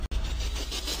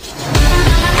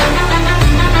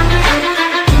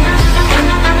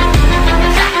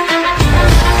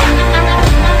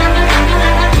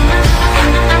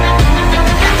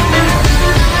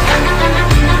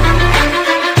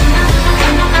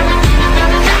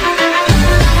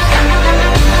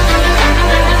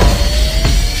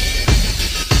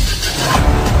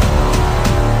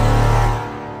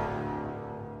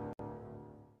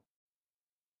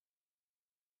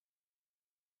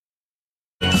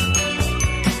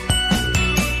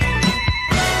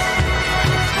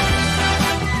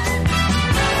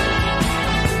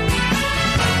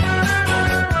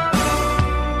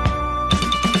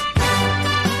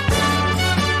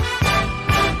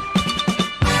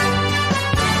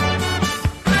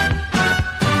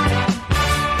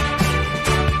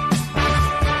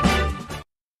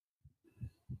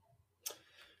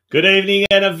Good evening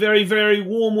and a very, very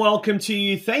warm welcome to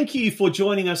you. Thank you for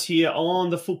joining us here on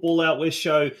the Football Out West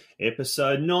Show,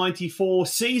 episode 94,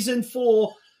 season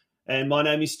 4. And my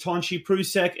name is Tonchi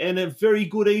Prusak, and a very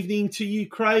good evening to you,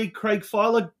 Craig. Craig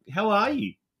Filer, how are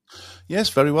you? Yes,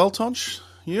 very well, Tonch.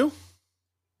 You?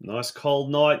 Nice cold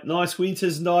night, nice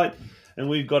winter's night. And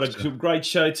we've got a great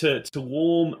show to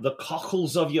warm the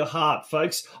cockles of your heart,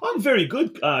 folks. I'm very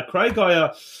good, Craig.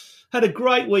 I had a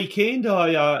great weekend.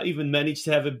 I even managed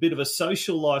to have a bit of a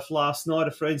social life last night,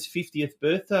 a friend's 50th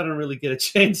birthday. I don't really get a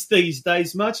chance these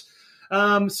days much.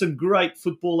 Some great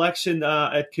football action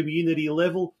at community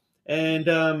level. And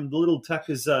the little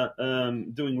Tuckers are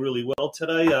doing really well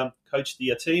today. Coached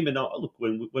the team. And look,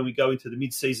 when we go into the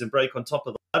mid-season break on top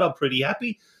of that, I'm pretty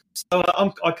happy. So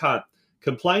I can't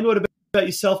complain. What about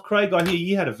yourself, Craig? I hear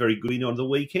you had a very good evening on the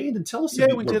weekend, and tell us a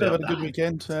bit more about that. Yeah, we did have a good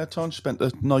weekend. Tonch spent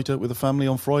a night out with the family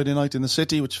on Friday night in the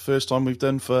city, which is the first time we've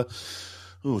done for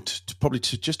probably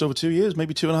just over 2 years,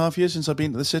 maybe 2.5 years since I've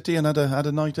been to the city and had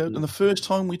a night out. And the first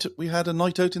time we had a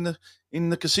night out in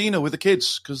the casino with the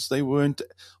kids, because they weren't,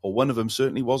 or one of them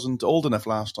certainly wasn't old enough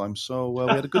last time. So we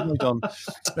had a good night on. We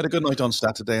had a good night on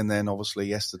Saturday, and then obviously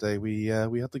yesterday we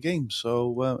had the game.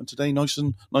 So today nice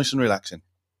and relaxing.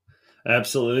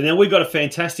 Absolutely. Now, we've got a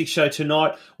fantastic show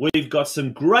tonight. We've got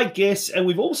some great guests, and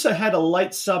we've also had a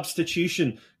late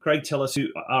substitution. Craig, tell us who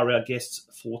are our guests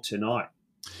for tonight.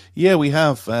 Yeah, we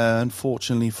have.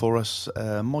 Unfortunately for us,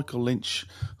 Michael Lynch,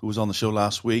 who was on the show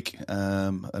last week,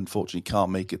 unfortunately can't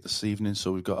make it this evening.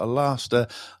 So we've got a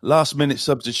last-minute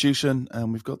substitution,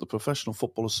 and we've got the Professional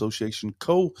Football Association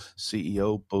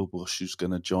co-CEO, Bo Bush, who's going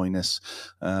to join us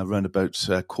around about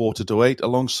 7:45,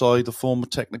 alongside the former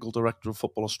Technical Director of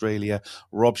Football Australia,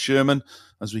 Rob Sherman,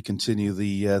 as we continue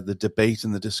the debate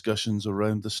and the discussions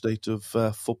around the state of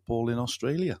football in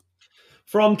Australia.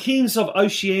 From Kings of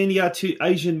Oceania to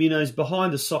Asian minnows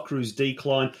behind the Socceroos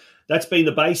decline. That's been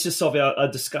the basis of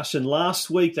our discussion last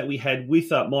week that we had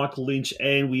with Michael Lynch,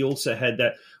 and we also had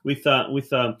that with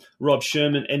Rob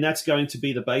Sherman, and that's going to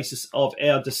be the basis of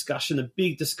our discussion, a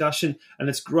big discussion, and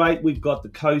it's great. We've got the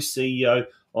co-CEO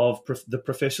of the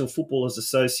Professional Footballers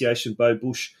Association, Bo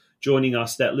Bush, joining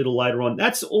us that little later on.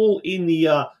 That's all in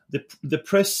the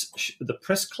press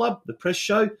club, the press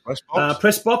show,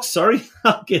 press box. Sorry,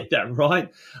 I'll get that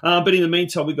right. But in the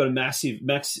meantime, we've got a massive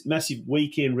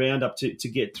weekend roundup to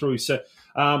get through. So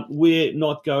we're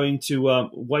not going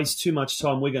to waste too much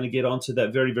time. We're going to get onto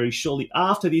that very, very shortly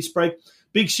after this break.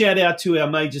 Big shout out to our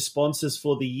major sponsors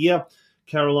for the year.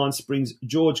 Caroline Springs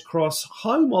George Cross,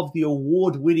 home of the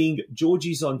award-winning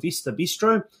Georgie's on Vista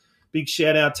Bistro. Big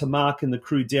shout out to Mark and the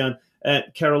crew down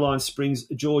at Caroline Springs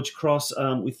George Cross.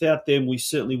 Without them, we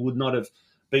certainly would not have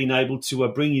been able to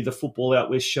bring you the Football Out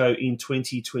West show in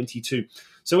 2022.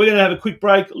 So we're going to have a quick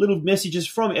break, little messages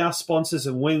from our sponsors,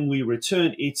 and when we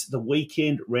return, it's the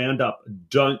weekend roundup.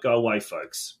 Don't go away,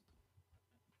 folks.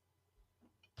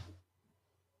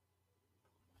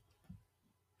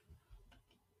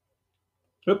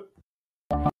 Oop.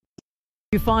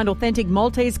 You find authentic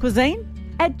Maltese cuisine?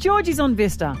 At Georgie's on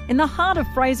Vista, in the heart of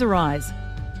Fraser Rise.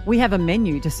 We have a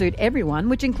menu to suit everyone,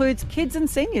 which includes kids and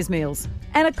seniors meals,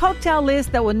 and a cocktail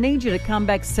list that will need you to come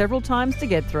back several times to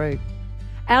get through.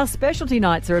 Our specialty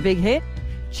nights are a big hit.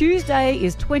 Tuesday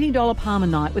is $20 Palmer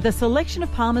night with a selection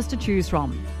of Palmers to choose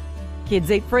from.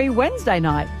 Kids eat free Wednesday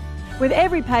night. With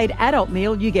every paid adult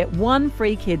meal, you get one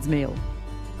free kids meal.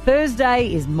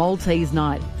 Thursday is Maltese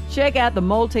night. Check out the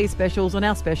Maltese specials on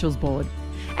our specials board.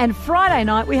 And Friday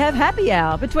night, we have happy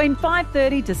hour between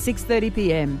 5:30 to 6:30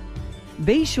 p.m.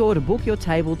 Be sure to book your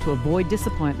table to avoid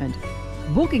disappointment.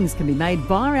 Bookings can be made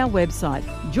via our website,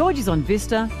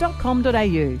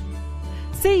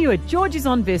 georgiesonvista.com.au. See you at Georgie's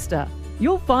on Vista.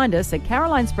 You'll find us at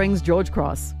Caroline Springs George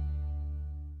Cross.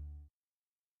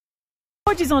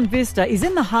 Georgie's on Vista is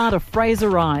in the heart of Fraser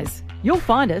Rise. You'll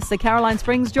find us at Caroline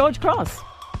Springs George Cross.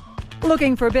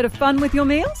 Looking for a bit of fun with your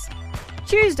meals?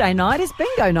 Tuesday night is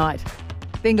bingo night.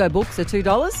 Bingo books are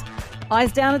 $2,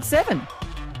 eyes down at $7.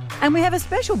 And we have a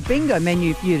special bingo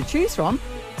menu for you to choose from,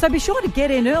 so be sure to get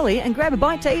in early and grab a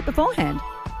bite to eat beforehand.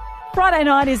 Friday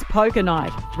night is poker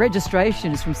night.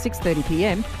 Registration is from 6:30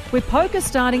 p.m, with poker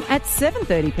starting at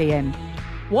 7:30 p.m.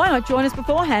 Why not join us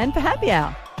beforehand for happy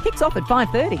hour? Kicks off at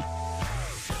 5:30.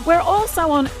 We're also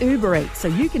on Uber Eats, so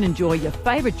you can enjoy your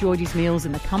favourite Georgie's meals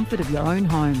in the comfort of your own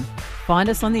home. Find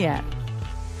us on the app.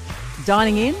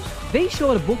 Dining in? Be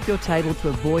sure to book your table to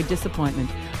avoid disappointment.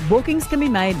 Bookings can be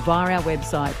made via our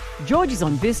website,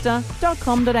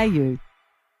 georgiesonvista.com.au.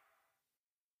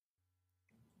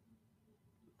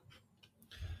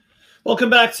 Welcome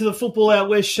back to the Football Out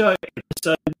West show.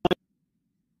 Episode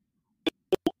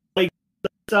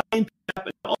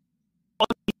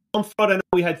On Friday night,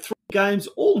 we had 3 games,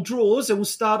 all draws, and we'll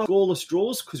start on scoreless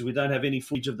draws because we don't have any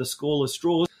footage of the scoreless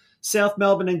draws. South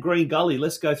Melbourne and Green Gully.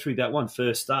 Let's go through that one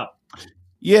first up.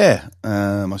 Yeah,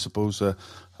 I suppose the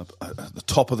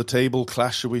top of the table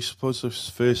clash, we suppose,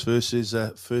 first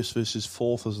versus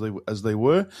fourth as they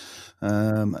were,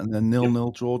 and then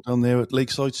 0-0 draw down there at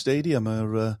Lakeside Stadium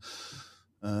are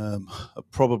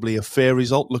probably a fair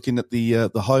result. Looking at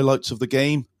the highlights of the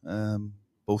game,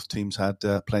 both teams had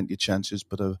plenty of chances,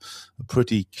 but a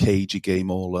pretty cagey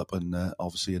game all up, and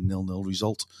obviously a 0-0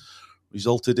 result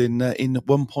resulted in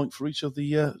 1 point for each of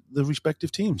the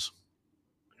respective teams.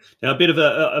 Now, a bit of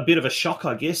a shock,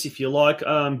 I guess, if you like.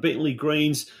 Bentley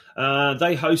Greens,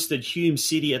 they hosted Hume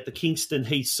City at the Kingston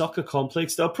Heath Soccer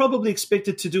Complex. They were probably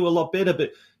expected to do a lot better,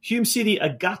 but Hume City,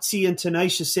 a gutsy and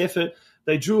tenacious effort.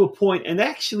 They drew a point, and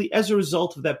actually, as a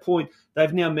result of that point,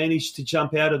 they've now managed to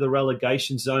jump out of the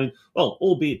relegation zone, well,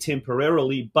 albeit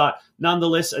temporarily, but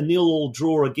nonetheless, a 0-0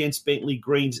 draw against Bentley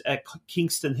Greens at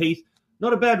Kingston Heath.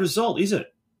 Not a bad result, is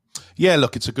it? Yeah,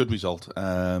 look, it's a good result.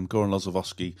 Goran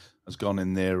Lozovsky has gone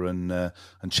in there and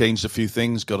changed a few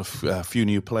things, got a few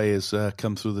new players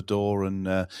come through the door,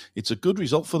 and it's a good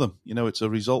result for them. You know, it's a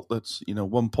result that's,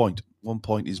 1 point. 1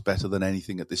 point is better than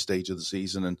anything at this stage of the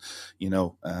season, and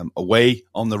away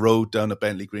on the road down at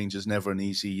Bentley Greens is never an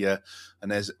easy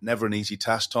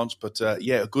task, Tons. But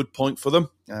a good point for them,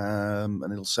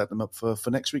 and it'll set them up for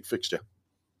next week's fixture.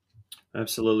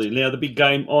 Absolutely. Now, the big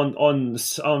game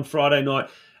on Friday night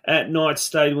at Knights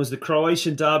Stadium was the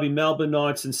Croatian derby, Melbourne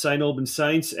Knights and St Albans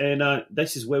Saints. And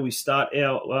this is where we start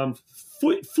our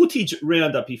footage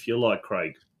roundup, if you like,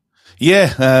 Craig.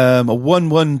 Yeah, a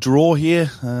 1-1 draw here.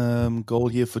 Goal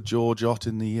here for George Ott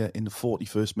in the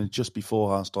 41st minute, just before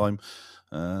half time.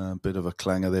 Bit of a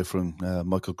clanger there from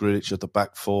Michael Grilic at the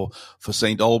back for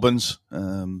St Albans.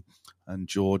 And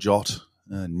George Ott,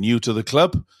 new to the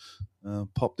club,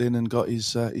 popped in and got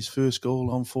his first goal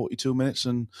on 42 minutes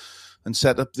and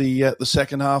set up the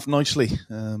second half nicely.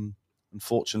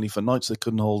 Unfortunately for Knights, they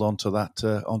couldn't hold on to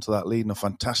that lead. And a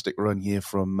fantastic run here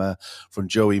from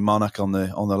Joey Monarch on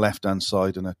the left hand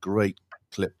side, and a great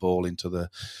clip ball into the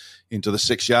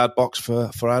 6-yard box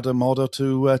for Adam Odder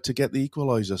to get the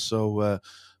equaliser. So a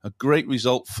great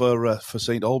result for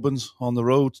St Albans on the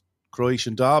road.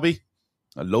 Croatian derby,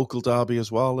 a local derby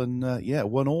as well, and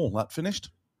 1-1 that finished.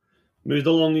 Moved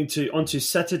along onto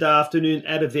Saturday afternoon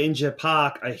at Avenger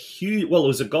Park. It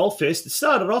was a goal fest. It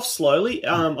started off slowly.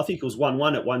 I think it was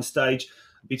 1-1 at one stage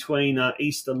between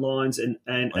Eastern Lions and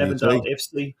Avondale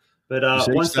FC. But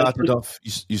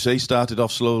you say started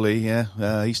off slowly,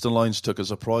 yeah. Eastern Lions took a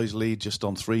surprise lead just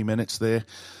on 3 minutes there,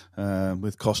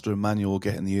 with Costa Emmanuel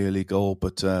getting the early goal.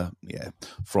 But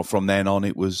from then on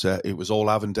it was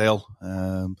all Avondale,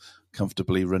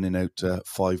 comfortably running out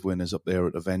 5 winners up there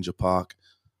at Avenger Park.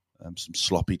 Some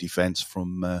sloppy defence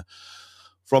from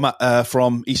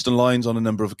Eastern Lions on a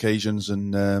number of occasions,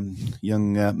 and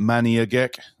young Manny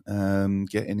Agek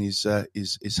getting his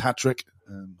hat trick.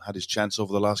 Had his chance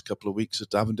over the last couple of weeks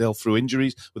at Avondale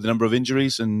with a number of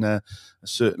injuries, and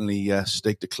certainly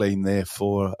staked a claim there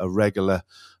for a regular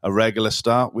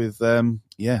start with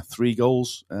 3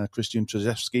 goals. Christian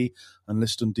Trzewski and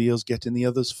Liston Diaz getting the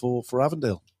others for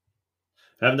Avondale.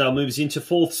 Avondale moves into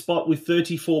 4th spot with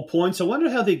 34 points. I wonder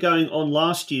how they're going on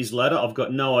last year's ladder. I've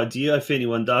got no idea. If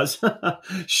anyone does,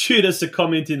 shoot us a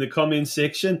comment in the comments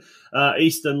section.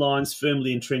 Eastern Lions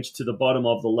firmly entrenched to the bottom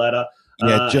of the ladder.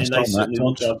 Just on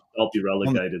that, I'll be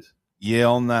relegated.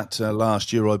 On that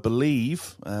last year, I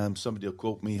believe, somebody will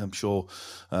quote me, I'm sure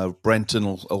Brenton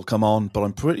will come on, but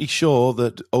I'm pretty sure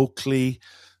that Oakley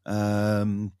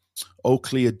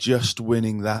are just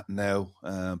winning that now,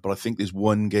 but I think there's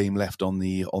 1 game left on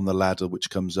the ladder, which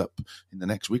comes up in the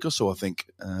next week or so, I think.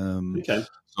 Okay.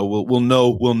 So we'll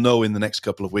know in the next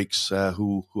couple of weeks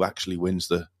who actually wins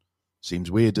the.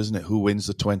 Seems weird, doesn't it? Who wins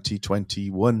the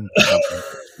 2021?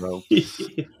 Well,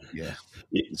 yeah.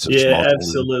 Yeah,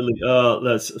 absolutely.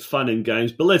 That's fun and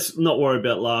games. But let's not worry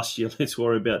about last year. Let's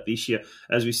worry about this year.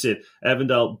 As we said,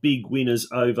 Avondale big winners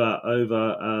over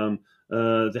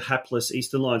the hapless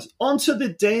Eastern Lions. On to the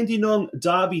Dandenong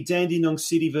derby, Dandenong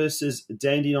City versus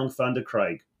Dandenong Thunder,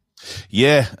 Craig.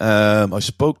 Yeah, I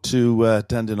spoke to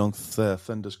Dandenong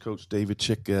Thunder's coach David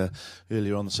Chick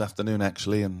earlier on this afternoon,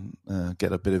 actually, and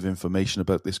get a bit of information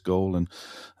about this goal. And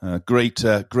great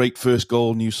first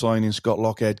goal, new signing. Scott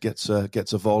Lockhead gets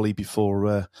a volley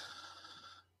before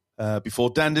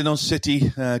Dandenong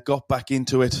City got back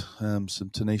into it.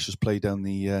 Some tenacious play down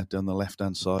the left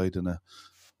hand side, and a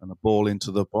ball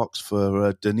into the box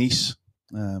for Denise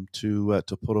to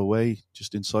put away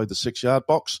just inside the 6-yard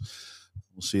box.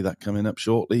 We'll see that coming up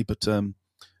shortly, but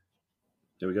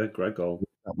There we go. Great goal.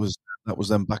 That was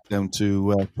then back down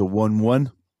to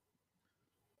 1-1.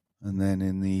 And then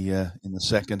in the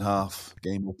second half,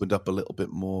 game opened up a little bit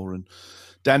more, and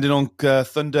Dandenong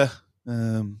Thunder,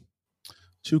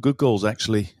 two good goals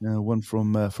actually. One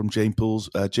from James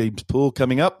Poole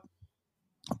coming up,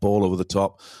 a ball over the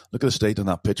top. Look at the state on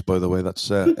that pitch, by the way. That's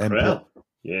crowd.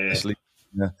 Yeah,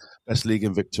 best league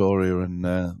in Victoria,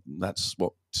 and that's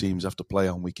what teams have to play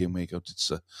on week in, week out.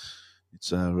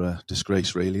 It's a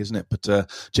disgrace, really, isn't it? But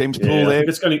James Poole there.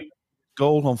 It's going to.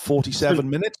 Goal on 47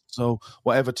 minutes. So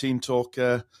whatever team talk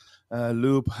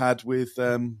Lube had with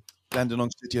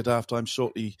Dandenong City at halftime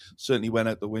certainly went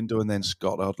out the window. And then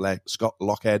Scott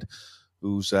Lockhead,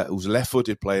 who's a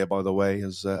left-footed player, by the way,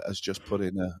 has just put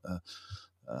in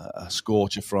a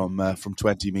scorcher from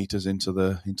 20 metres into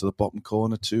the bottom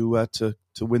corner to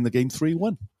win the game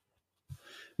 3-1.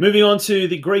 Moving on to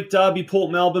the Greek derby, Port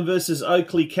Melbourne versus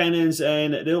Oakley Cannons,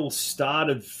 and it all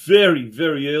started very,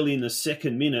 very early in the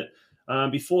second minute.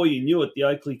 Before you knew it, the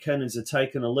Oakley Cannons had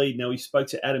taken a lead. Now, we spoke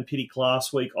to Adam Pittick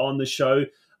last week on the show.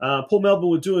 Port Melbourne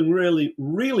were doing really,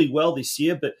 really well this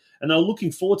year, and they're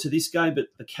looking forward to this game. But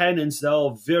the Cannons, they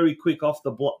were very quick off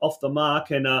the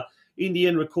mark, and in the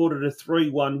end recorded a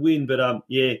 3-1 win. But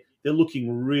they're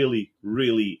looking really,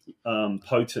 really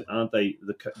potent, aren't they?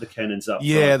 The Cannons up.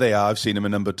 Yeah, front. they are. I've seen them a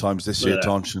number of times this year,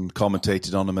 Tonch, and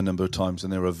commentated on them a number of times,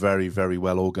 and they're a very, very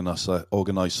well organised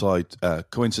side.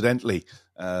 Coincidentally.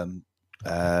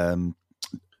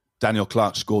 Daniel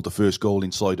Clark scored the first goal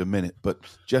inside a minute, but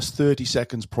just 30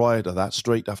 seconds prior to that,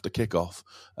 straight after kickoff,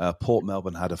 Port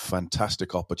Melbourne had a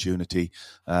fantastic opportunity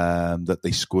that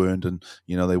they squirmed, and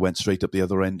they went straight up the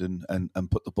other end and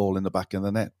put the ball in the back of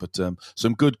the net. But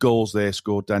some good goals there.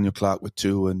 Scored Daniel Clark with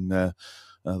 2, and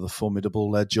the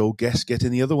formidable Joe Guest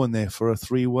getting the other one there for a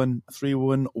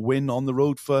 3-1 win on the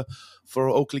road for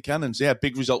Oakley Cannons. Yeah,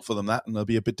 big result for them, that, and there'll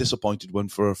be a bit disappointed one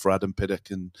for Adam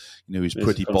Pittick, and he was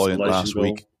pretty buoyant last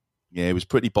week. Yeah, he was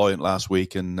pretty buoyant last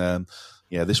week, and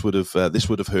this would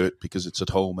have hurt because it's at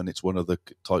home and it's one of the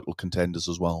title contenders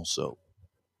as well. So,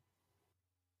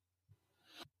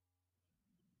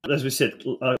 as we said,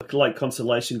 late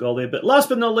consolation goal there. But last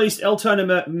but not least,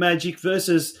 Altona Magic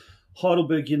versus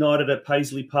Heidelberg United at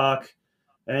Paisley Park.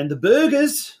 And the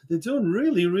Burgers, they're doing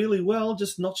really, really well,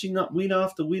 just notching up win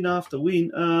after win after win.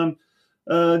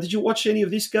 Did you watch any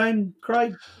of this game,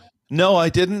 Craig? No, I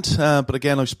didn't. But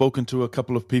again, I've spoken to a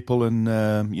couple of people, and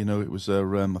it was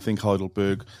I think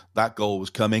Heidelberg. That goal was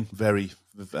coming very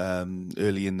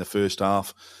early in the first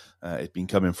half. It'd been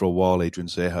coming for a while. Adrian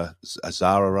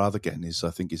Azara getting his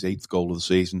 8th goal of the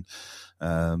season,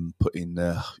 putting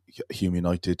Hume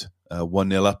United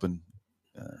 1-0 up, and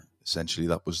essentially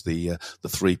that was the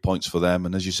 3 points for them.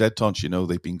 And as you said, Tonch,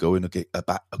 they've been going at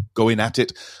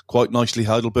it quite nicely.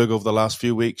 Heidelberg over the last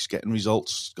few weeks, getting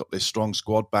results, got their strong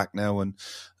squad back now, and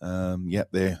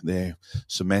they're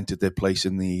cemented their place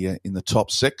in the top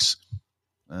 6,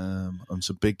 and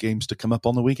some big games to come up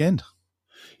on the weekend.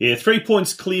 Yeah, 3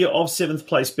 points clear of 7th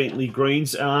place Bentley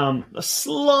Greens. A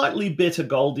slightly better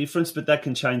goal difference, but that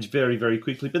can change very, very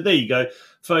quickly. But there you go,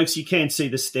 folks. You can see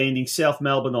the standings. South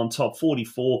Melbourne on top,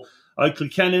 44. Oakley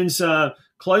Cannons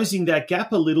closing that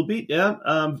gap a little bit. Yeah,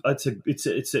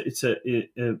 it's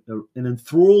an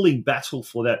enthralling battle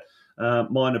for that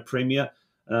minor premier.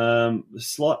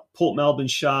 Slight Port Melbourne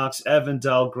Sharks,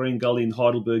 Avondale, Green Gully, and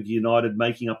Heidelberg United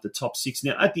making up the top 6.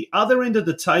 Now, at the other end of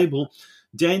the table,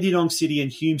 Dandenong City and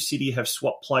Hume City have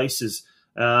swapped places.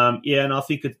 And I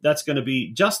think that's going to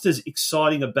be just as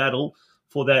exciting a battle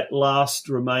for that last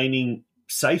remaining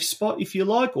safe spot, if you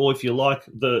like, or if you like,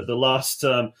 the last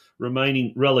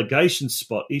remaining relegation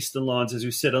spot. Eastern Lions, as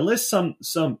we said, unless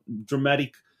some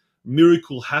dramatic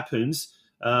miracle happens,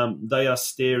 they are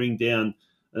staring down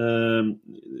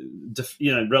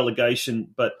relegation.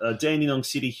 But Dandenong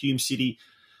City, Hume City,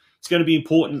 it's going to be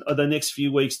important the next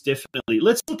few weeks, definitely.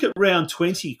 Let's look at round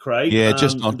 20, Craig. Yeah,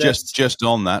 just on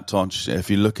that, Tonch. If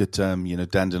you look at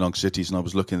Dandenong Cities, and I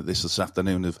was looking at this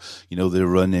afternoon of their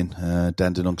running.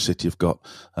 Dandenong City have got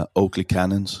Oakley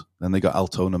Cannons, then they got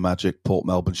Altona Magic, Port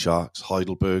Melbourne Sharks,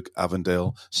 Heidelberg,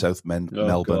 Avondale, South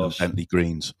Melbourne, and Bentley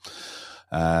Greens.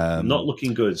 Not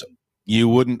looking good. You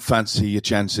wouldn't fancy your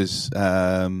chances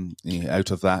out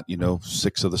of that.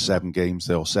 6 of the 7 games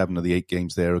there, or 7 of the 8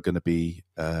 games there, are going to be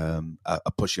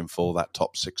a pushing for that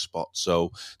top 6 spot.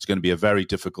 So it's going to be a very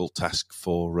difficult task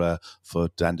for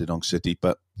Dandenong City.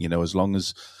 But as long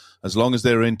as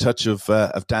they're in touch of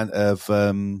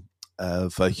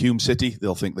Hume City,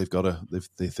 they'll think they've got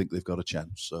a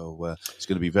chance. So it's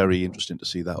going to be very interesting to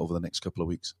see that over the next couple of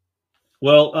weeks.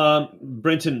 Well,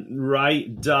 Brenton Ray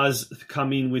does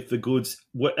come in with the goods,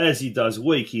 as he does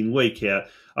week in, week out.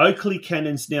 Oakley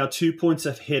Cannons now 2 points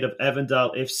ahead of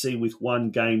Avondale FC with one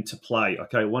game to play.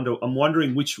 Okay, I'm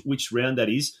wondering which round that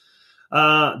is.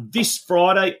 This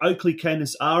Friday, Oakley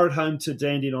Cannons are at home to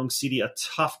Dandenong City, a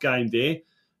tough game there,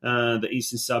 the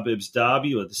Eastern Suburbs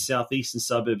Derby or the Southeastern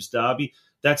Suburbs Derby.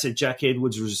 That's at Jack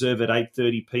Edwards Reserve at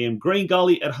 8:30pm. Green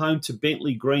Gully at home to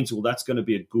Bentley Greens. Well, that's going to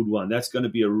be a good one. That's going to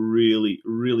be a really,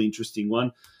 really interesting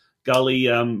one. Gully,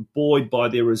 buoyed by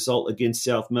their result against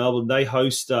South Melbourne, they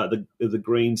host the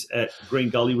Greens at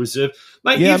Green Gully Reserve.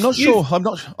 Mate, yeah, I'm not sure.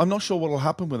 I'm not sure what will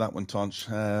happen with that one, Tonch.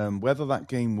 Whether that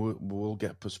game will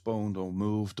get postponed or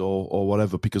moved or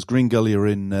whatever, because Green Gully are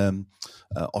in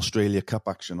Australia Cup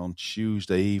action on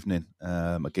Tuesday evening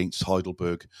against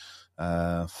Heidelberg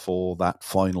for that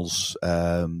finals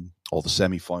or the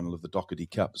semi-final of the Doherty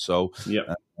Cup. So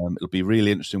it'll be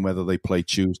really interesting whether they play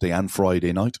Tuesday and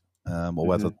Friday night or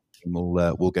whether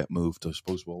will get moved. I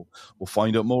suppose we'll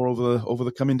find out more over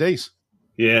the coming days.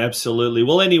 Yeah, absolutely.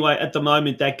 Well, anyway, at the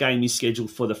moment, that game is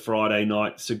scheduled for the Friday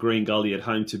night. So Green Gully at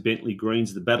home to Bentley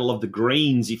Greens, the Battle of the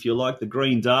Greens, if you like, the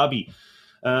Green Derby.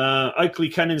 Oakley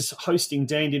Cannons hosting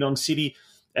Dandenong City.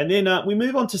 And then we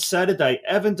move on to Saturday.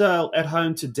 Avondale at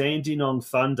home to Dandenong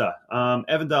Thunder.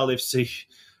 Avondale FC,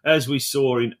 as we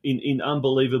saw, in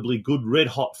unbelievably good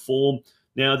red-hot form.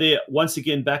 Now, they're once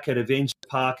again back at Avenger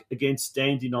Park against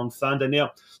Dandenong Thunder.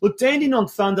 Now, look, Dandenong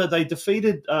Thunder, they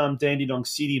defeated Dandenong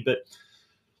City, but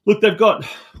look, they've got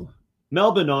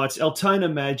Melbourne Knights, Altona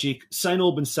Magic, St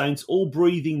Albans Saints all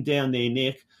breathing down their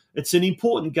neck. It's an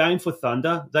important game for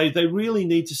Thunder. They really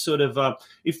need to sort of,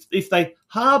 if they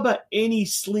harbour any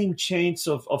slim chance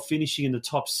of finishing in the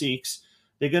top six,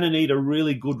 they're going to need a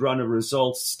really good run of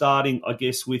results, starting, I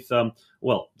guess, with,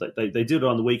 they did it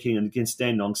on the weekend against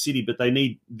Dandenong City, but they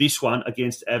need this one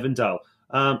against Avondale.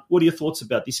 What are your thoughts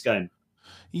about this game?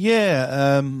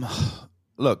 Yeah,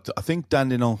 look, I think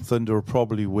Dandenong Thunder are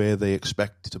probably where they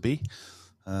expect to be.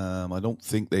 I don't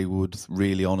think they would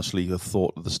really honestly have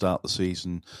thought at the start of the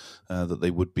season that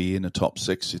they would be in a top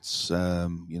six. It's,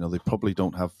 they probably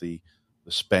don't have the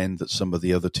spend that some of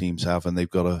the other teams have, and they've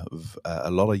got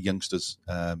a lot of youngsters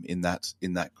in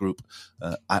that group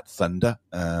at Thunder.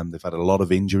 They've had a lot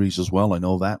of injuries as well, I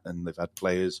know that, and they've had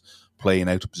players playing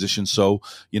out of position. So,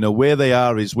 where they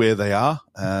are is where they are.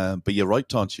 But you're right,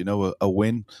 Tont, a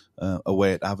win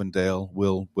away at Avondale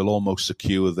will almost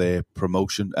secure their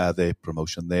promotion,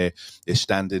 their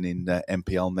standing in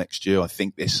MPL next year. I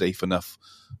think they're safe enough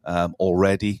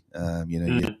already.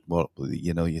 You're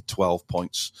 12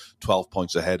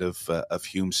 points ahead of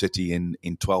Hume City in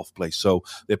 12th place. So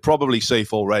they're probably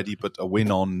safe already, but a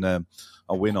win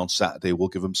on Saturday will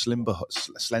give them slender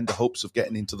hopes of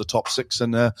getting into the top six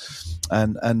and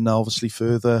obviously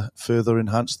further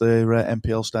enhance their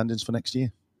MPL standings for next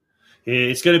year. Yeah,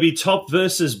 it's going to be top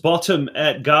versus bottom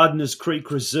at Gardeners Creek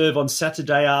Reserve on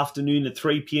Saturday afternoon at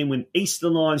 3 p.m. when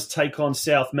Eastern Lions take on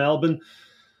South Melbourne.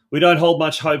 We don't hold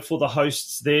much hope for the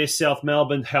hosts there, South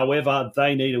Melbourne. However,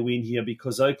 they need a win here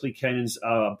because Oakley Cannons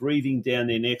are breathing down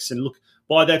their necks. And look,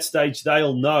 by that stage,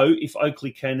 they'll know if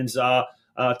Oakley Cannons are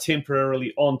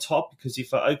temporarily on top, because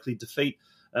if Oakley defeat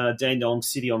Dandenong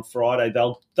City on Friday,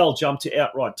 they'll jump to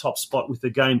outright top spot with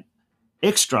the game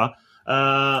extra.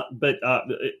 But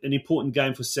an important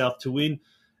game for South to win.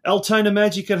 Altona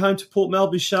Magic at home to Port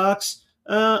Melbourne Sharks.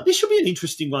 This should be an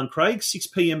interesting one, Craig. 6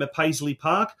 p.m. at Paisley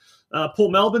Park.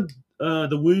 Port Melbourne,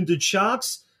 the Wounded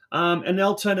Sharks, and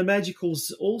Altona Magic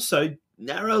also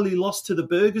narrowly lost to the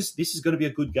Burgers. This is going to be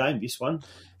a good game, this one.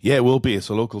 Yeah, it will be. It's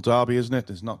a local derby, isn't it?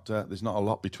 There's not a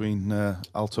lot between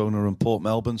Altona and Port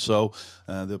Melbourne, so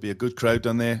there'll be a good crowd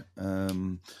down there.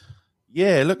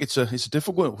 Yeah, look, it's a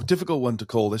difficult one to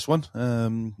call, this one.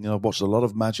 I've watched a lot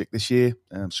of Magic this year.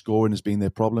 Scoring has been their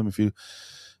problem. If you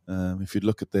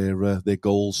look at their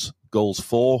goals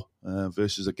for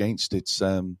versus against, it's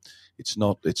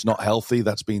not healthy.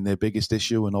 That's been their biggest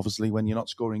issue, and obviously when you're not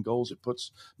scoring goals, it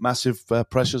puts massive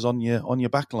pressures on your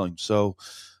back line. So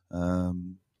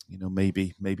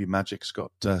maybe Magic's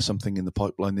got something in the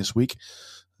pipeline this week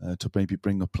to maybe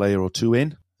bring a player or two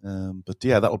in. But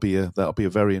yeah, that'll be a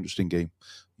very interesting game.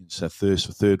 It's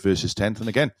third versus 10th, and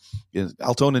again,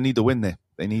 Altona need to win there.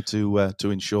 They need to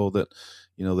ensure that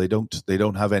they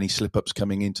don't have any slip ups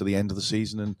coming into the end of the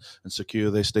season and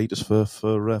secure their status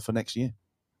for next year.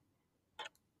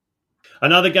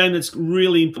 Another game that's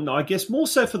really important, I guess, more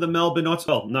so for the Melbourne Knights.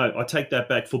 Well, no, I take that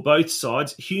back. For both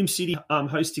sides, Hume City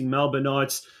hosting Melbourne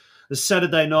Knights the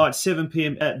Saturday night, 7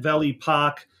 p.m. at Valley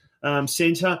Park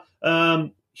Centre.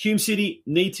 Hume City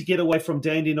need to get away from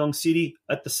Dandenong City.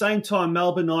 At the same time,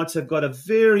 Melbourne Knights have got a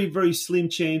very, very slim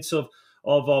chance of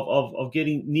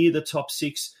getting near the top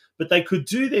 6. But they could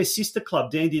do their sister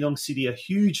club, Dandenong City, a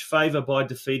huge favour by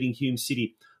defeating Hume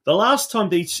City. The last time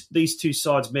these two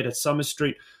sides met at Summer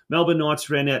Street, Melbourne Knights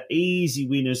ran out easy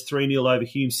winners 3-0 over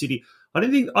Hume City. I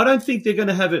don't think they're going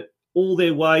to have it all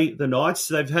their way, the Knights.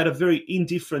 They've had a very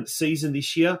indifferent season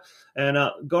this year. And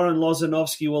Goran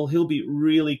Lozanovsky, well, he'll be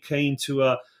really keen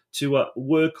to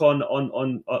work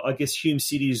on I guess, Hume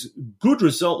City's good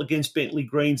result against Bentley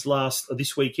Greens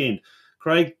this weekend.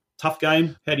 Craig, tough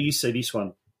game. How do you see this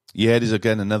one? Yeah, it is,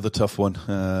 again, another tough one.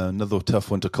 Another tough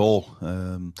one to call.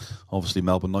 Obviously,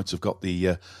 Melbourne Knights have got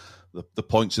the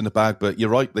points in the bag, but you're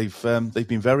right. They've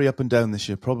been very up and down this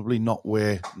year. Probably not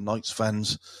where Knights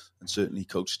fans and certainly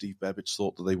Coach Steve Bebbage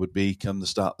thought that they would be come the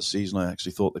start of the season. I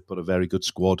actually thought they put a very good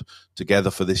squad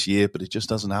together for this year, but it just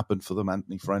hasn't happened for them.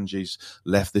 Anthony Frangi's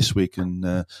left this week and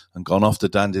gone off to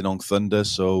Dandenong Thunder.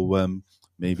 So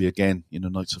maybe again,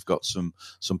 Knights have got some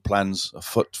plans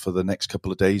afoot for the next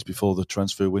couple of days before the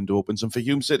transfer window opens. And for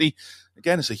Hume City,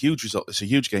 again, it's a huge result. It's a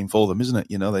huge game for them,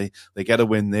 isn't it? They get a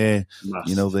win there.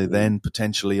 They then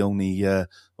potentially only 4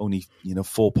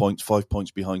 points, 5 points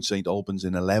behind St Albans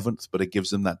in 11th, but it gives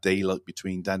them that daylight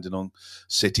between Dandenong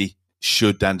City.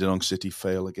 Should Dandenong City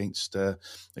fail against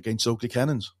Oakley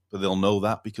Cannons, but they'll know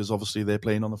that because obviously they're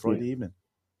playing on the Friday evening.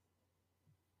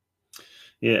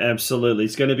 Yeah, absolutely.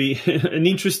 It's going to be an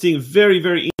interesting, very,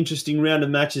 very interesting round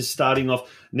of matches starting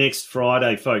off next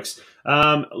Friday, folks.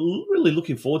 Really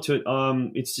looking forward to it.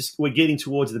 It's just we're getting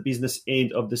towards the business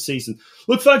end of the season.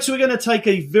 Look, folks, we're going to take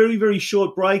a very, very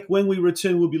short break. When we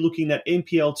return, we'll be looking at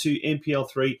NPL 2, NPL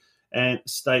 3, and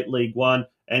State League 1.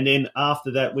 And then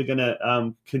after that, we're going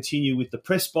to continue with the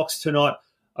press box tonight.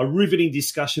 A riveting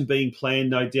discussion being planned,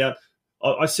 no doubt.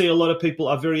 I see a lot of people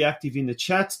are very active in the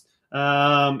chat.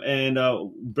 And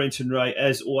Brenton Ray,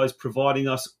 as always, providing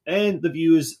us and the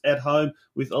viewers at home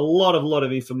with a lot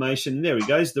of information. And there he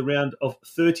goes. The round of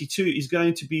 32 is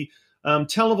going to be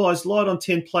televised live on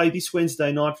 10 Play this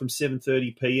Wednesday night from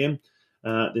 7:30 p.m.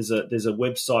 There's a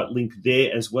website link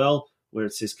there as well where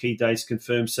it says key dates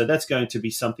confirmed. So that's going to be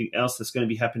something else that's going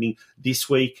to be happening this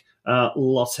week.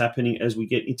 Lots happening as we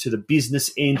get into the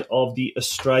business end of the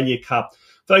Australia Cup.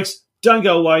 Folks, don't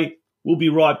go away. We'll be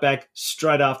right back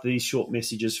straight after these short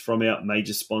messages from our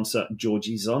major sponsor,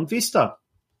 Georgie's on Vista.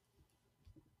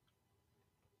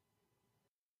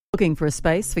 Looking for a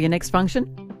space for your next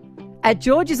function? At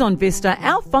Georgie's on Vista,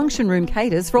 our function room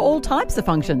caters for all types of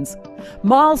functions.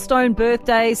 Milestone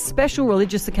birthdays, special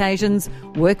religious occasions,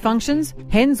 work functions,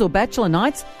 hens or bachelor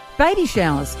nights, baby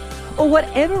showers, or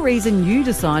whatever reason you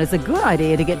decide is a good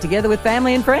idea to get together with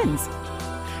family and friends.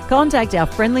 Contact our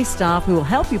friendly staff who will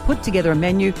help you put together a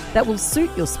menu that will suit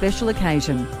your special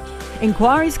occasion.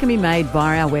 Inquiries can be made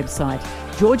via our website,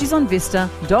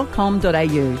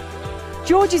 georgiesonvista.com.au.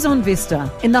 Georgie's on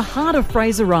Vista, in the heart of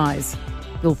Fraser Rise.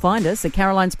 You'll find us at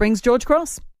Caroline Springs, George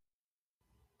Cross.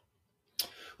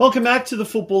 Welcome back to the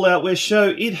Football Out West show.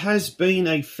 It has been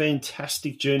a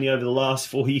fantastic journey over the last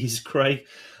 4 years, Craig.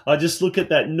 I just look at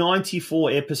that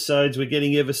 94 episodes. We're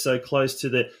getting ever so close to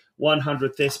the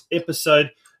 100th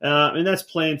episode. And that's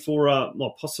planned for,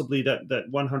 possibly that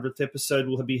 100th episode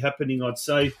will be happening, I'd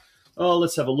say.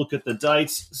 Let's have a look at the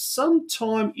dates.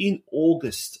 Sometime in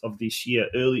August of this year,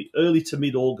 early to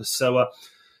mid-August. So,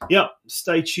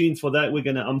 stay tuned for that.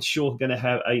 I'm sure, going to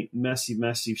have a massive,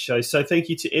 massive show. So thank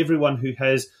you to everyone who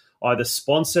has either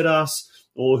sponsored us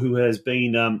or who has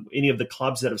been any of the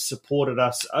clubs that have supported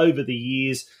us over the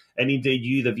years. And indeed,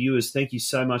 you, the viewers, thank you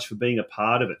so much for being a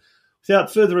part of it.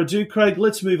 Without further ado, Craig,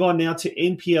 let's move on now to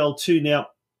NPL 2. Now,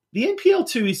 the NPL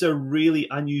 2 is a really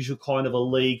unusual kind of a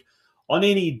league. On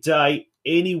any day,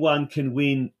 anyone can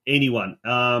win anyone.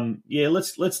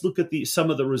 Let's look at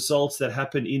some of the results that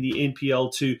happened in the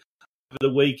NPL 2 over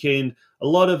the weekend. A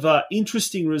lot of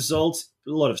interesting results,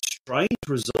 a lot of strange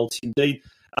results indeed.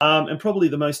 And probably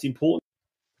the most important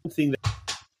thing that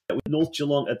with North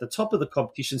Geelong at the top of the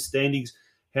competition standings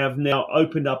have now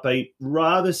opened up a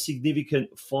rather significant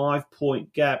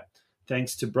 5-point gap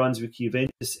thanks to Brunswick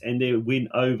Juventus and their win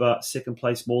over second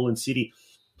place Moreland City.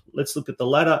 Let's look at the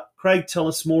ladder. Craig, tell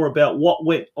us more about what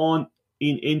went on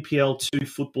in NPL 2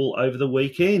 football over the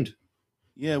weekend.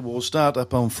 Yeah, we'll start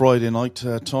up on Friday night,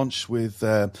 Tonch, with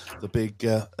the big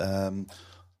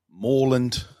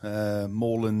Moreland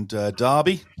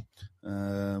derby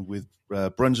with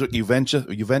Brunswick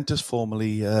Juventus,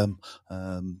 formerly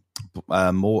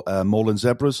Moreland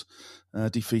Zebras,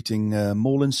 defeating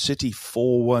Moreland City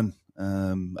 4-1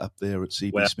 up there at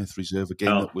CB Smith Reserve. A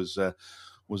game that was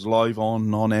was live on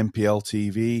MPL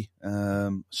TV.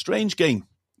 Strange game,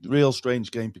 real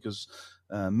strange game, because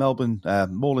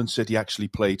Moreland City actually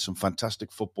played some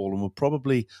fantastic football and were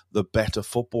probably the better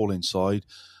footballing side.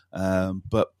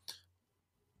 But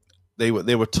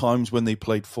there were times when they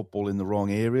played football in the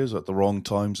wrong areas at the wrong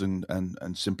times and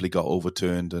simply got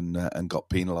overturned and got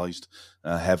penalised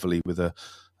heavily with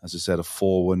as I said, a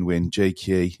 4-1 win.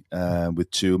 JK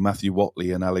with 2, Matthew Watley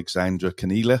and Alexandra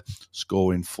Canela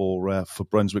scoring for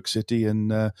Brunswick City,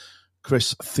 and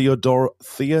Chris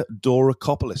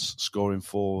Theodorakopoulos scoring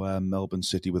for Melbourne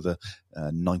City with a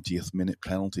 90th minute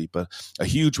penalty. But a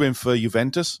huge win for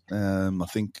Juventus. I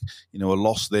think, a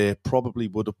loss there probably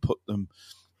would have put them,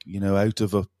 out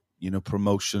of a,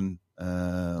 promotion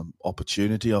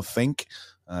opportunity, I think.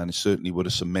 And it certainly would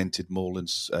have cemented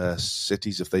Moreland's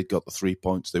cities. If they'd got the 3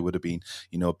 points, there would have been,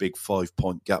 a big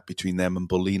 5-point gap between them and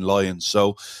Bulleen Lions.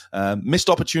 So missed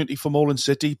opportunity for Moreland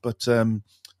City, but a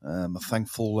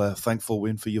thankful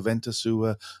win for Juventus,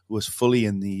 who was fully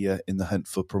in the hunt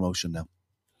for promotion now.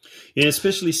 Yeah,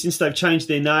 especially since they've changed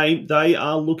their name, they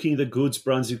are looking the goods.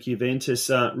 Brunswick Juventus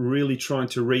really trying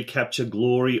to recapture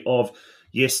glory of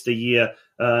yesteryear.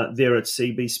 There at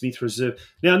CB Smith Reserve.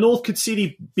 Now, Northcote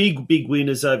City, big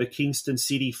winners over Kingston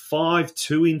City,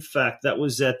 5-2 in fact. That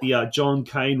was at the John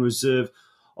Cain Reserve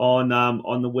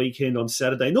on the weekend on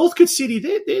Saturday. Northcote City,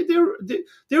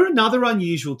 they're another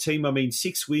unusual team. I mean,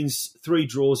 6 wins, 3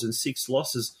 draws and 6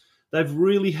 losses. They've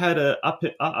really had a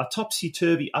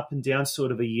topsy-turvy, up and down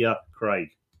sort of a year, Craig.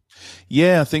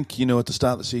 Yeah, I think, at the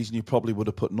start of the season, you probably would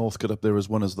have put Northcote up there as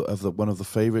one of the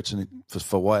favourites, and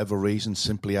for whatever reason,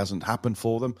 simply hasn't happened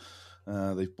for them.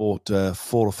 They've bought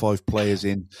 4 or 5 players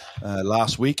in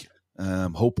last week,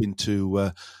 hoping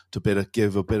to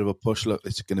give a bit of a push. Look,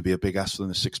 it's going to be a big ask for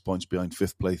them. 6 points behind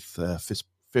fifth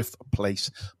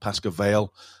place Pascoe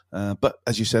Vale. But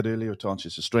as you said earlier, Tanch,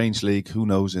 it's a strange league. Who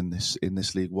knows in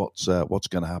this league what's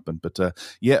going to happen? But a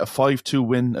 5-2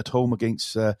 win at home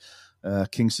against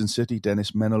Kingston City. Dennis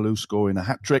Menelou scoring a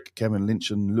hat-trick. Kevin Lynch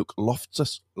and Luke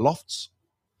Lofts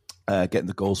getting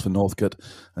the goals for Northcote,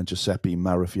 and Giuseppe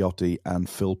Marafiotti and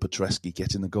Phil Petreschi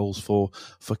getting the goals for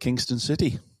Kingston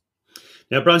City.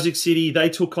 Now, Brunswick City, they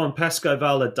took on Pascoe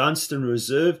Vale at Dunstan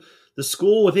Reserve. The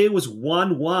score there was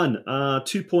 1-1.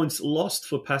 2 points lost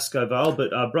for Pascoe Vale, but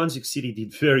Brunswick City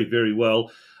did very, very well.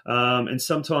 And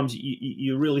sometimes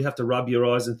you really have to rub your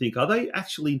eyes and think, are they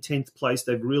actually in 10th place?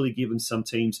 They've really given some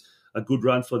teams a good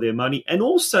run for their money. And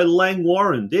also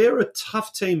Langwarrin, they're a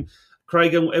tough team,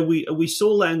 Craig, and we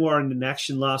saw Langwarrin in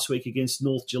action last week against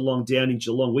North Geelong down in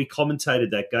Geelong. We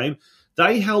commentated that game.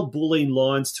 They held Bulleen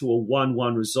Lions to a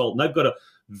 1-1 result. And they've got a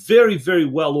very, very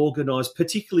well organised,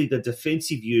 particularly the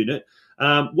defensive unit.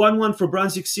 1-1 for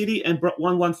Brunswick City and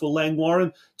 1-1 for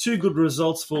Langwarrin. 2 good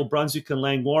results for Brunswick and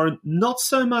Langwarrin. Not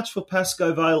so much for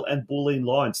Pascoe Vale and Bulleen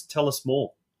Lions. Tell us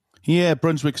more. Yeah,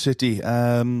 Brunswick City.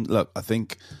 Look, I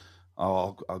think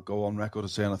I'll go on record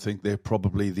as saying I think they're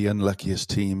probably the unluckiest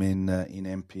team in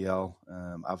MPL.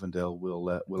 Avondale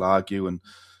will argue, and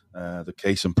the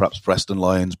case, and perhaps Preston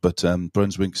Lions, but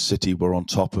Brunswick City were on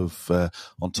top of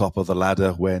the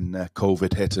ladder when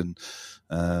COVID hit, and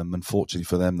unfortunately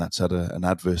for them, that's had an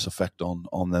adverse effect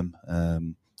on them.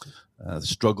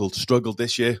 Struggled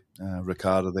this year.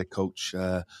 Ricardo, their coach,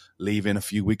 leaving a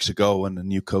few weeks ago, and a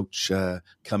new coach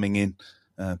coming in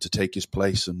to take his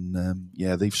place, and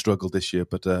they've struggled this year.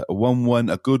 But a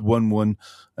good 1-1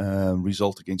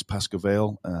 result against Pascoe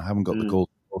Vale. Haven't got the goal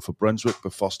for Brunswick,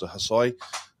 but Foster Hassai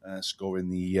scoring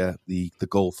the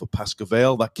goal for Pascoe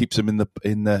Vale. That keeps him in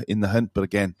the hunt. But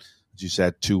again, as you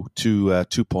said, two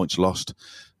points lost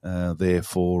there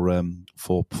for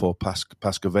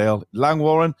Pascoe Vale.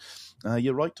 Langwarrin,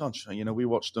 you're right, Tonch. We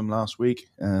watched them last week.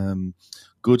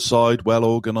 Good side, well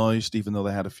organised, even though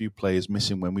they had a few players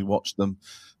missing when we watched them.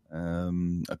 A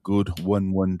good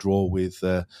 1-1 draw with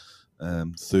third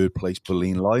place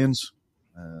Bulleen Lions.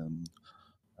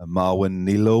 Marwan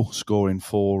Nilo scoring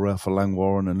for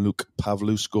Langwarrin, and Luke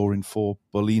Pavlou scoring for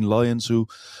Bulleen Lions, who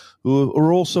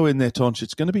are also in there, Tonch.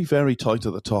 It's going to be very tight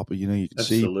at the top. You can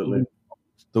Absolutely. See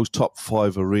those top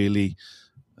five are really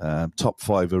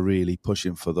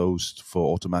pushing for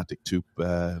automatic two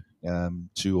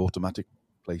automatic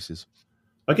places.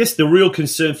 I guess the real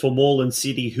concern for Moreland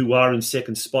City, who are in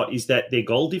second spot, is that their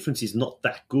goal difference is not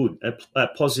that good at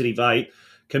 +8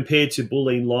 compared to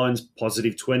Bulleen Lions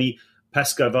 +20,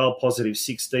 Pascoe Vale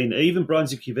 +16, even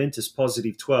Brunswick Juventus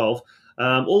 +12.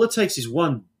 All it takes is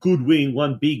one good win,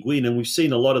 one big win, and we've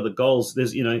seen a lot of the goals.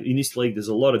 There's, in this league, there's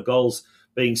a lot of goals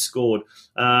being scored.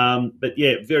 But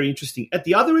yeah, very interesting. At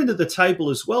the other end of the table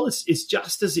as well, it's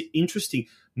just as interesting.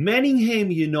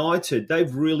 Manningham United,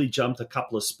 they've really jumped a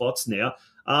couple of spots now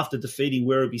after defeating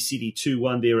Werribee City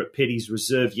 2-1 there at Petty's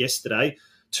Reserve yesterday.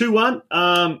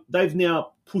 2-1, they've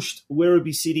now pushed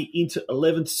Werribee City into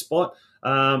 11th spot.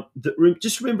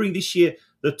 Just remembering this year,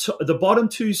 the bottom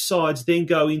two sides then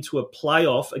go into a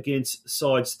playoff against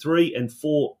sides 3 and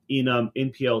 4 in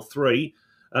NPL 3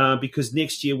 because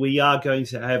next year we are going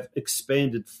to have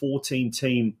expanded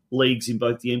 14-team leagues in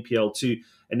both the NPL 2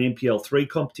 and NPL 3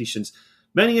 competitions.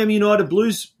 Manningham United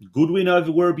Blues, good win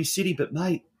over Werribee City, but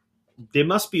mate, there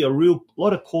must be a real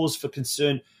lot of cause for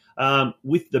concern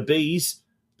with the Bees.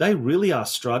 They really are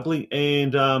struggling,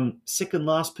 and second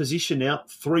last position now,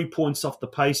 3 points off the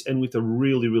pace, and with a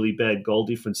really, really bad goal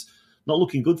difference. Not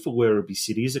looking good for Werribee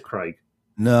City, is it, Craig?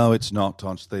 No, it's not,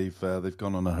 Tonch. They've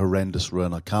gone on a horrendous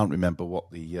run. I can't remember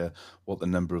what the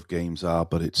number of games are,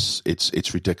 but it's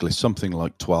ridiculous. Something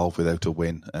like 12 without a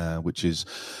win, which is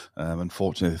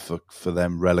unfortunately for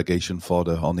them relegation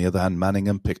fodder. On the other hand,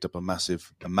 Manningham picked up a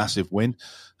massive win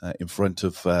in front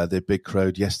of their big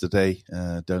crowd yesterday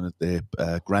down at their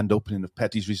grand opening of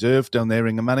Petty's Reserve down there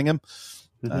in Manningham.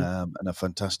 And a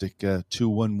fantastic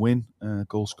 2-1 win.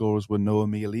 Goal scorers were Noah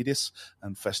Mialidis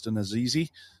and Feston Azizi.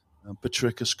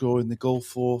 Patricia scoring the goal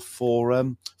for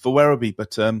Werribee,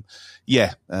 but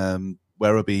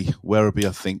Werribee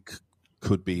I think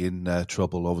could be in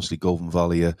trouble. Obviously, Goulburn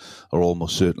Valley are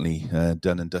almost certainly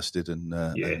done and dusted and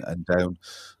down.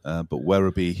 But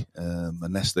Werribee,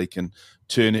 unless they can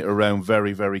turn it around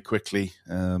very, very quickly,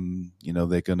 they're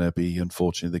going to be,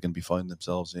 unfortunately, they're going to be finding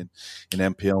themselves in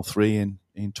NPL 3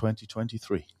 in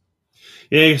 2023.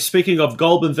 Yeah, speaking of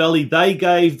Goulburn Valley, they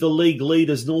gave the league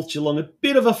leaders North Geelong a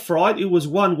bit of a fright. It was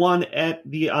 1-1 at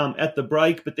the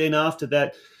break, but then after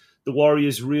that, the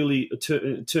Warriors really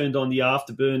turned on the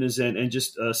afterburners and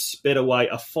just sped away.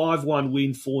 A 5-1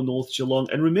 win for North Geelong.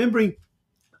 And remembering,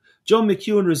 John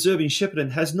McEwen Reserve in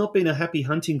Shepparton has not been a happy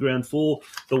hunting ground for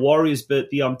the Warriors, but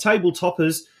the table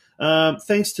toppers,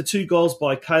 thanks to 2 goals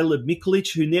by Caleb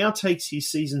Mikulich, who now takes his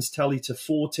season's tally to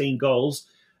 14 goals,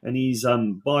 and he's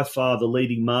by far the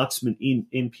leading marksman in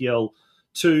NPL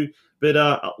 2.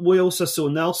 But we also saw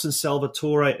Nelson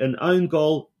Salvatore, an own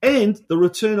goal, and the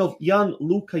return of young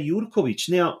Luka Jurkovic.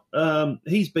 Now,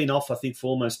 he's been off, I think, for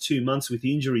almost 2 months with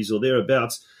injuries or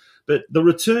thereabouts. But the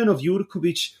return of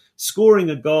Jurkovic scoring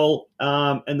a goal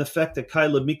and the fact that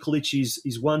Caleb Mikulich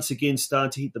is once again starting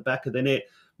to hit the back of the net,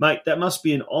 mate, that must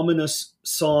be an ominous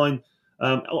sign,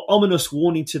 ominous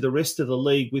warning to the rest of the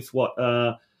league with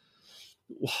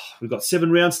we've got 7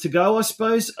 rounds to go, I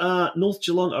suppose. North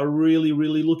Geelong are really,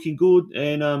 really looking good.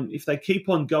 And if they keep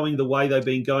on going the way they've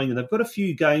been going, and they've got a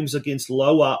few games against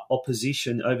lower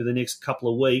opposition over the next couple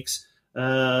of weeks,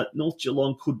 North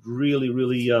Geelong could really,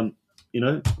 really,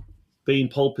 be in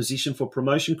pole position for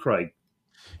promotion, Craig.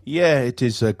 Yeah, it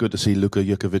is good to see Luka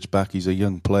Jurkovic back. He's a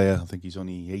young player. I think he's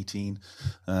only 18.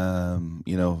 Has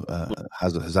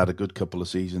had a good couple of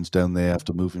seasons down there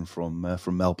after moving from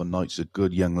Melbourne Knights. A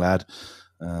good young lad.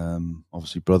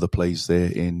 Obviously, brother plays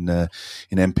there in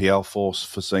NPL for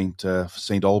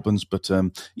St Albans. But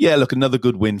look, another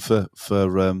good win for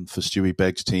Stewie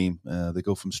Begg's team. They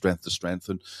go from strength to strength,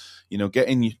 and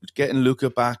getting Luka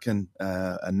back and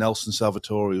Nelson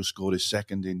Salvatore, who scored his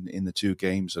second in the 2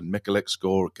 games, and Mikulich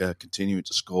continuing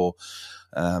to score.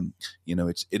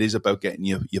 It is about getting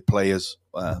your players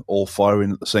all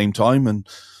firing at the same time, and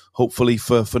hopefully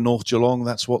for North Geelong,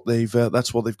 that's what they've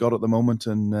got at the moment,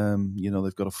 and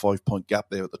they've got a 5-point gap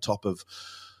there at the top of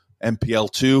NPL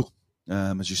 2.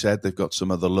 As you said, they've got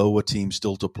some of the lower teams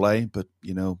still to play, but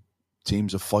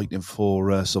teams are fighting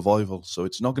for survival, so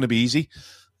it's not going to be easy.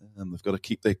 They've got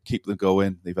to keep them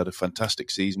going. They've had a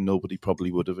fantastic season. Nobody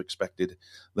probably would have expected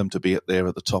them to be at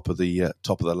the top of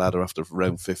the ladder after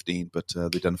round 15, but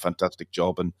they've done a fantastic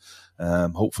job, and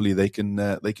hopefully they can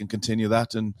continue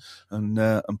that and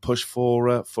push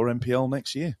for NPL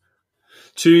next year.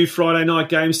 2 Friday night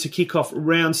games to kick off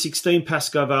round 16.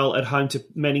 Pascoe Vale at home to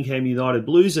Manningham United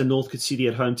Blues, and Northcote City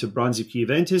at home to Brunswick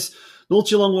Juventus. North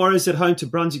Geelong Warriors at home to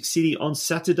Brunswick City on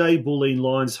Saturday. Bulleen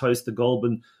Lions host the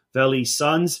Goulburn Valley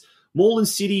Suns. Moreland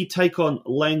City take on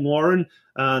Langwarrin.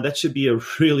 That should be a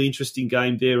really interesting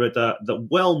game there at the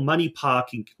Money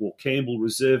Park in Campbell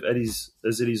Reserve, as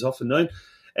it is often known.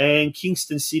 And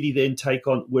Kingston City then take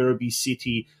on Werribee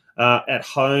City at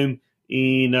home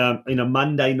in a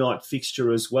Monday night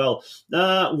fixture as well.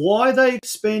 Why are they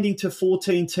expanding to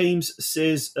 14 teams,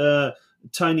 says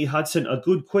Tony Hudson? A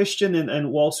good question.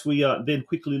 And whilst we then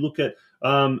quickly look at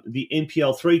the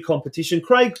NPL 3 competition.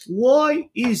 Craig, why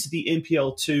is the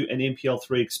NPL 2 and NPL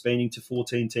 3 expanding to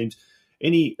 14 teams?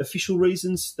 Any official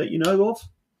reasons that you know of?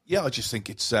 Yeah, I just think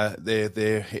it's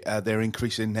they're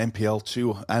increasing NPL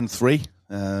 2 and 3.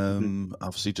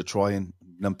 Obviously, to try and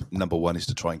number one is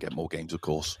to try and get more games, of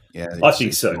course. Yeah, I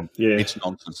think so. It's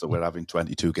nonsense that we're having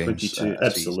 22 games. 22,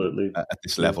 absolutely. At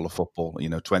this level of football.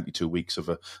 22 weeks of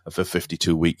a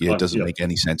 52-week year doesn't make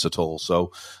any sense at all.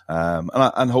 So,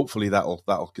 and hopefully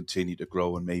that'll continue to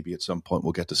grow, and maybe at some point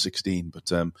we'll get to 16.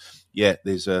 But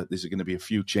there's going to be a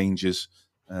few changes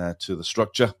to the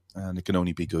structure, and it can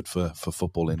only be good for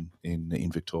football in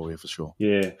Victoria for sure.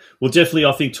 Yeah, we'll definitely,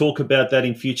 I think, talk about that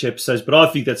in future episodes, but I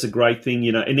think that's a great thing,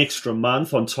 an extra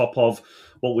month on top of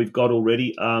what we've got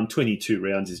already. 22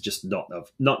 rounds is just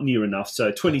not near enough,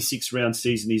 so 26-round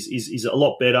season is a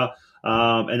lot better,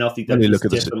 and I think that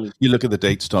definitely... You look at the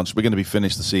dates, Tonch, we're going to be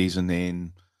finished the season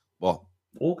in, what?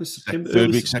 August, September?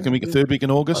 Third week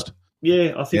in August?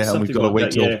 Yeah, I think something like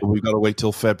that. We've got to wait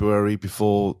till February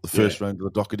before the first round of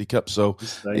the Doherty Cup. So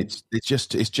it's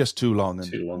just too long.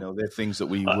 And they're things that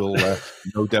we will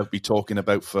no doubt be talking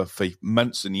about for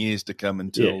months and years to come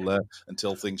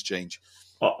until things change.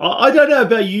 I don't know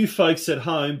about you folks at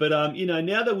home, but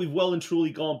now that we've well and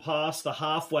truly gone past the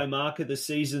halfway mark of the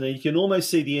season, and you can almost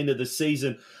see the end of the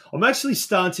season, I'm actually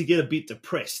starting to get a bit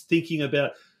depressed thinking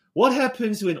about what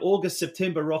happens when August,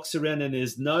 September rocks around and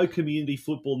there's no community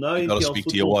football, no NPL football. You've got to speak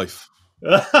to your wife.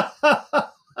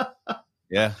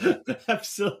 Yeah,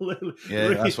 absolutely. Yeah,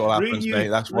 that's what happens, mate.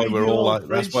 That's why we're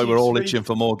all itching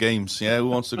for more games. Yeah, who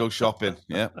wants to go shopping?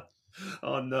 Yeah.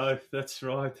 Oh no, that's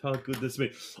right. Oh goodness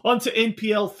me. On to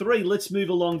NPL 3. Let's move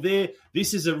along there.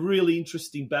 This is a really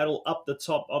interesting battle up the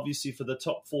top, obviously for the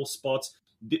top 4 spots.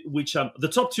 Which the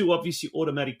top 2 obviously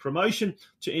automatic promotion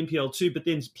to NPL 2, but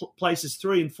then places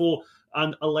 3 and 4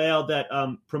 allow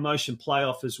that promotion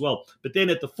playoff as well. But then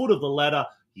at the foot of the ladder,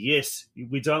 yes,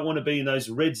 we don't want to be in those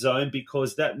red zone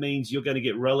because that means you're going to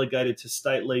get relegated to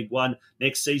State League 1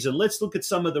 next season. Let's look at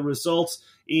some of the results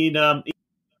in NPL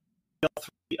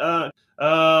 3.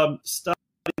 Starting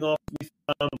off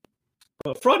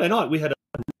with Friday night, we had a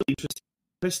really interesting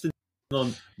Preston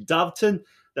on Doveton.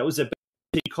 That was a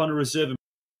Connor Reserve and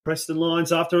Preston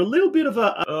Lions after a little bit of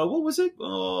a what was it?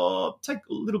 Take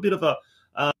a little bit of a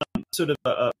sort of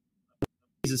a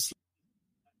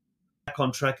back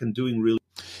on track and doing really.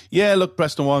 Yeah, look,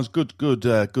 Preston Lions, good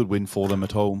win for them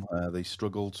at home. They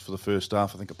struggled for the first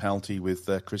half. I think a penalty with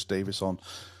Chris Davis on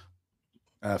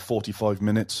 45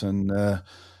 minutes and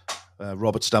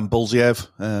Robert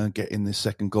Stambulziev getting the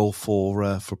second goal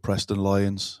for Preston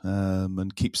Lions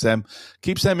and keeps them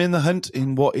in the hunt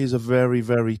in what is a very,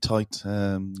 very tight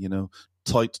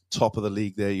tight top of the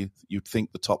league there. You'd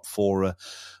think the top 4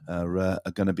 are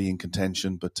going to be in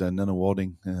contention, but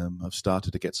Nunawading have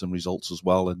started to get some results as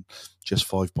well, and just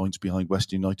 5 points behind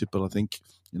Western United. But I think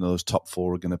those top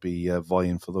 4 are going to be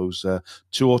vying for those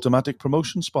 2 automatic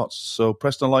promotion spots. So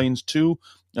Preston Lions 2,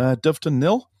 Doveton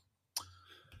 0.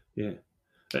 Yeah.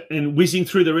 And whizzing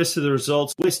through the rest of the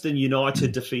results, Western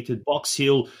United defeated Box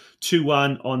Hill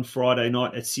 2-1 on Friday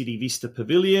night at City Vista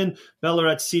Pavilion.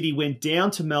 Ballarat City went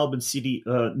down to Melbourne City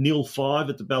 0-5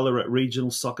 at the Ballarat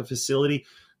Regional Soccer Facility.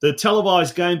 The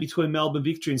televised game between Melbourne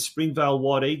Victory and Springvale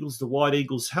White Eagles. The White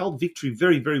Eagles held Victory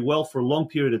very, very well for a long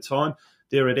period of time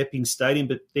there at Epping Stadium,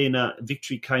 but then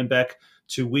Victory came back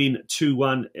to win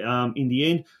 2-1 in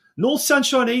the end. North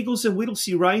Sunshine Eagles and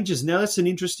Whittlesea Rangers. Now that's an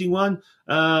interesting one.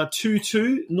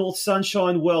 2-2. North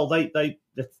Sunshine, well, that's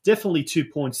definitely 2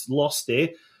 points lost there.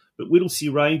 But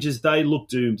Whittlesea Rangers, they look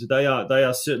doomed. They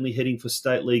are certainly heading for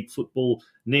State League football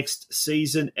next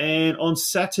season. And on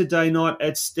Saturday night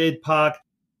at Stead Park,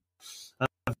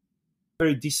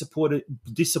 very disappointed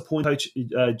coach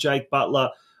Jake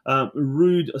Butler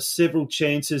rued several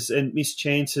chances and missed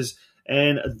chances.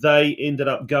 And they ended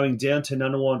up going down to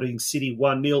Nunawading City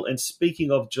 1-0. And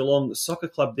speaking of Geelong Soccer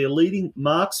Club, their leading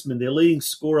marksman, their leading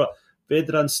scorer,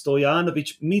 Vedran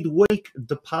Stojanovic, midweek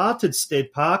departed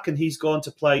Stead Park, and he's gone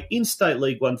to play in State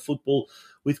League 1 football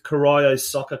with Corio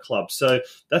Soccer Club. So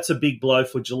that's a big blow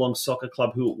for Geelong Soccer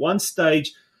Club, who at one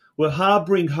stage were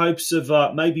harbouring hopes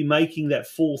of maybe making that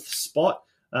 4th spot.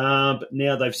 But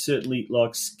now they've certainly,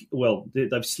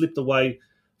 they've slipped away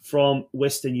from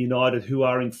Western United, who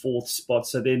are in 4th spot,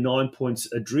 so they're 9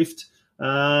 points adrift.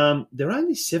 They're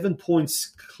only 7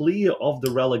 points clear of the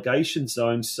relegation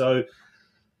zone, so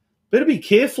better be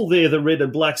careful there, the Red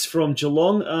and Blacks from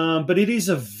Geelong. But it is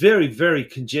a very, very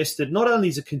congested, not only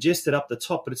is it congested up the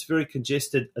top, but it's very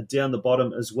congested down the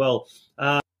bottom as well.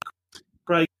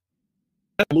 Great.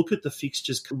 Look at the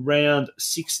fixtures, round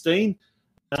 16.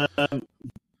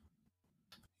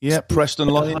 Preston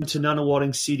Lions to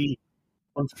Nunawading City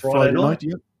on Friday night.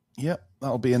 Yeah,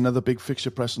 that'll be another big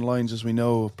fixture. Preston Lions, as we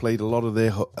know, have played a lot of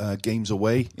their games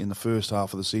away in the first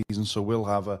half of the season, so we'll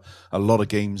have a lot of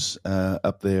games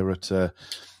up there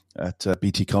at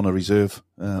BT Connor Reserve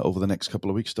over the next couple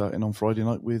of weeks, starting on Friday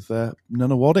night with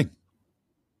Nunawading.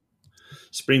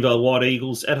 Springvale White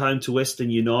Eagles at home to Western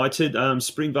United.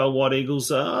 Springvale White Eagles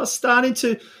are starting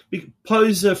to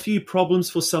pose a few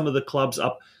problems for some of the clubs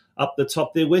up the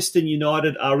top there. Western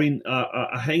United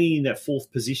are hanging in that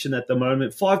fourth position at the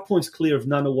moment, 5 points clear of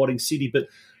Nunawading City, but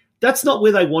that's not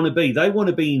where they want to be. They want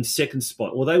to be in second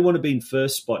spot, or they want to be in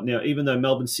first spot. Now, even though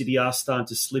Melbourne City are starting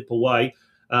to slip away,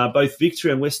 both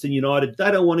Victory and Western United,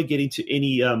 they don't want to get into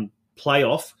any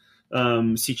playoff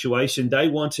situation. They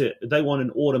want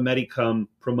an automatic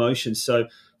promotion. So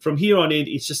from here on in,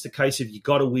 it's just a case of you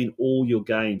got to win all your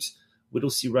games.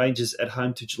 Whittlesea Rangers at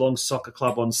home to Geelong Soccer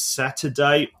Club on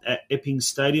Saturday at Epping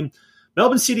Stadium.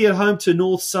 Melbourne City at home to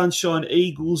North Sunshine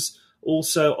Eagles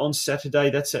also on Saturday.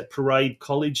 That's at Parade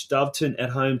College. Doveton at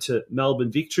home to Melbourne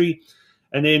Victory.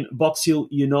 And then Box Hill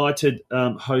United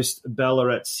host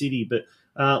Ballarat City. But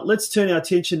let's turn our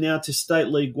attention now to State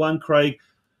League 1, Craig.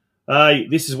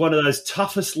 This is one of those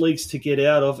toughest leagues to get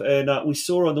out of. And we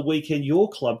saw on the weekend your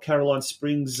club, Caroline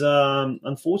Springs,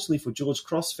 unfortunately for George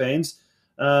Cross fans,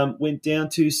 went down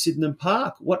to Sydenham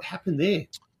Park. What happened there?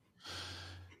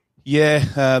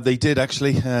 Yeah, they did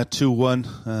actually,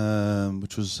 2-1,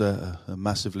 which was a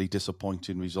massively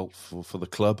disappointing result for the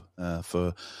club,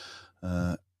 for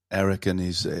Eric and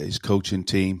his coaching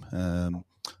team.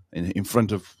 In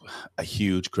front of a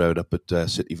huge crowd up at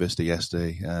City Vista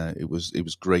yesterday, it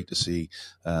was great to see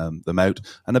them out,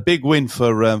 and a big win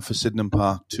for Sydenham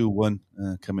Park, 2-1,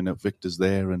 coming out victors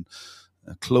there, and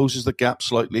closes the gap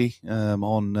slightly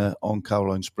on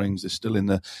Caroline Springs. They're still in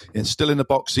the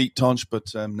box seat, Tonch,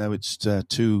 but now it's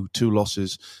two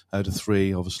losses out of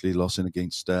 3. Obviously, losing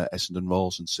against Essendon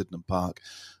Royals and Sydenham Park.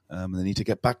 And they need to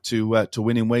get back to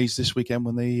winning ways this weekend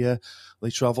when they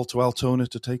travel to Altona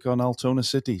to take on Altona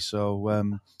City.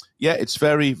 So yeah, it's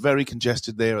very, very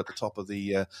congested there at the top of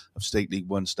the of State League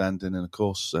 1 standing, and of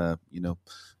course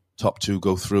top 2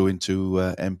 go through into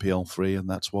MPL 3, and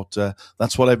that's what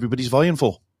everybody's vying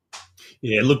for.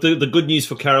 Yeah, look, the good news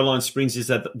for Caroline Springs is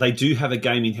that they do have a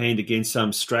game in hand against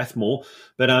Strathmore,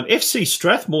 but FC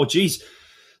Strathmore, geez.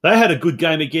 They had a good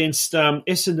game against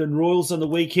Essendon Royals on the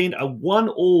weekend, a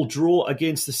 1-1 draw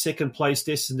against the second-placed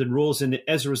Essendon Royals, and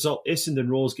as a result, Essendon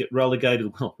Royals get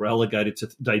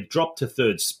they drop to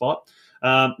third spot.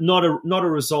 Not a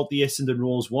result the Essendon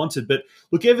Royals wanted, but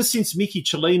look, ever since Mickey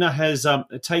Chelina has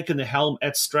taken the helm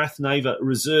at Strathnaver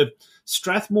Reserve,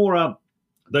 Strathmore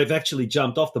they've actually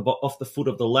jumped off the foot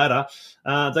of the ladder.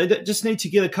 They just need to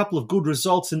get a couple of good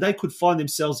results, and they could find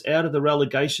themselves out of the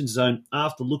relegation zone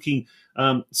after looking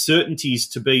certainties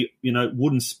to be,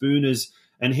 wooden spooners,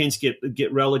 and hence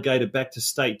get relegated back to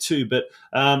State 2. But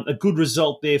a good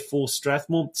result there for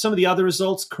Strathmore. Some of the other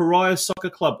results, Corio Soccer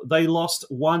Club, they lost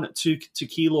 1-2 to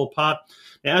Keilor Park.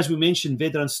 Now, as we mentioned,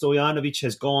 Vedran Stojanovic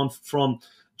has gone from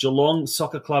Geelong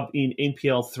Soccer Club in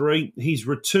NPL 3. He's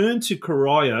returned to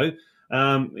Corio.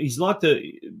 He's like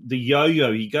the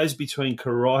yo-yo. He goes between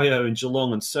Corio and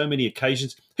Geelong on so many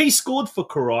occasions. He scored for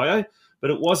Corio, but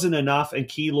it wasn't enough, and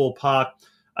Keilor Park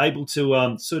able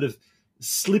to sort of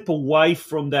slip away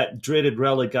from that dreaded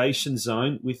relegation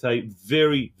zone with a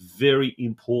very, very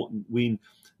important win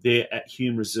there at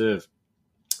Hume Reserve.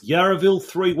 Yarraville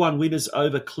 3-1 winners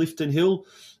over Clifton Hill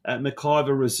at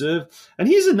McIver Reserve. And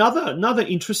here's another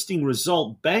interesting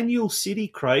result. Banyule City,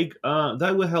 Craig,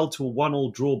 they were held to a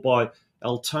 1-1 draw by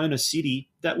Altona City.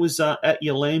 That was at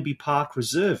Yalambee Park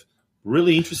Reserve.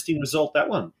 Really interesting result, that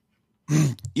one.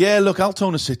 Yeah, look,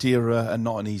 Altona City are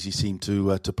not an easy team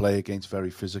to play against. Very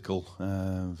physical,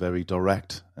 very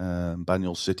direct.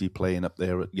 Banyule City playing up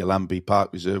there at Yalambee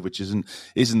Park Reserve, which isn't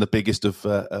the biggest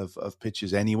of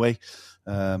pitches anyway.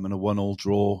 And a 1-1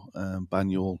 draw.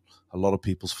 Banyule, a lot of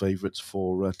people's favourites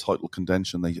for title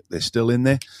contention. They're still in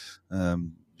there.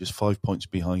 Just 5 points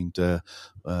behind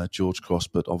George Cross,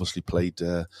 but obviously played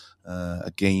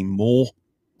a game more.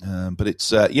 But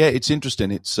it's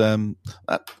interesting. It's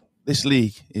this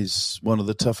league is one of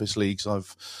the toughest leagues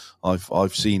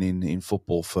I've seen in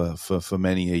football for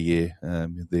many a year.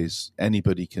 There's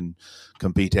anybody can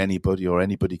beat anybody, or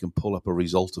anybody can pull up a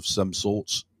result of some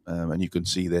sorts. And you can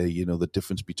see there, the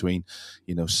difference between,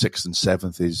 6th and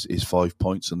 7th is 5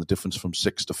 points, and the difference from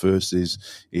 6th to 1st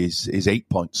is 8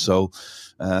 points. So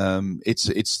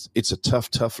it's a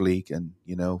tough league, and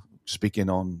speaking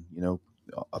on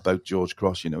about George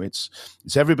Cross.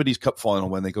 It's everybody's cup final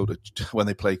when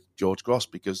they play George Cross,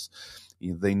 because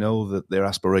they know that their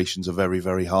aspirations are very,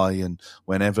 very high, and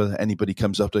whenever anybody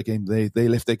comes up to a game, they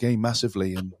lift their game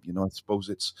massively. And I suppose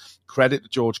it's credit to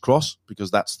George Cross,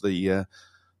 because that's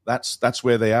that's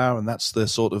where they are, and that's the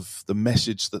sort of the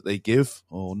message that they give,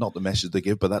 or not the message they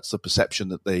give, but that's the perception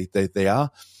that they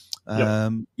are.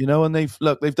 Yep. And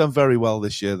they've done very well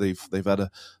this year. They've had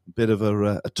a bit of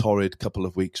a torrid couple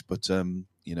of weeks, but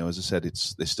as I said,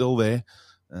 they're still there.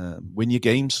 Win your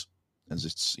games as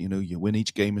it's you win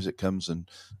each game as it comes, and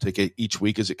take it each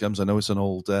week as it comes. I know it's an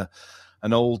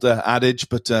old adage,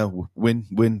 but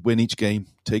win each game,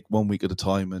 take 1 week at a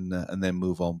time, and then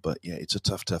move on. But yeah, it's a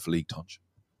tough league, Tonch.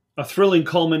 A thrilling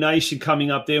culmination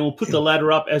coming up there. We'll put the ladder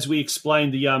up as we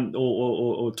explain the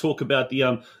or talk about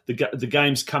the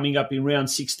games coming up in round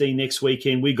 16 next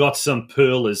weekend. We got some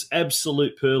pearlers,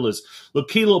 absolute pearlers. Look,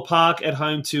 Keilor Park at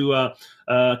home to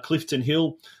Clifton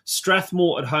Hill,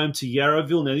 Strathmore at home to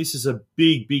Yarraville. Now this is a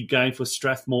big game for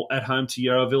Strathmore at home to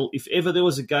Yarraville. If ever there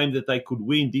was a game that they could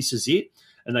win, this is it,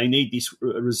 and they need this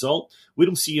result.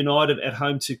 Whittlesea United at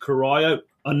home to Corio,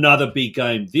 another big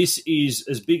game. This is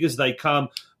as big as they come.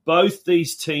 Both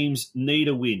these teams need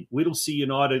a win. Whittlesea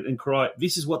United and Corio,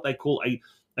 this is what they call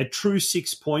a true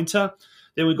 6-pointer.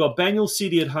 Then we've got Banyule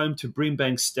City at home to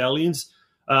Brimbank Stallions.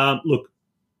 Look,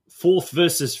 4th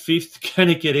versus 5th, can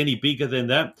it get any bigger than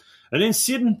that? And then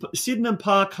Sydenham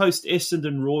Park host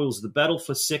Essendon Royals, the battle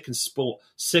for second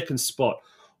spot.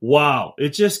 Wow, it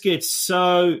just gets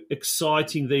so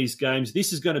exciting, these games.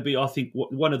 This is going to be, I think,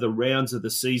 one of the rounds of the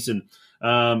season,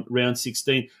 round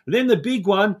 16. And then the big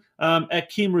one at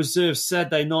Kim Reserve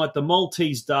Saturday night, the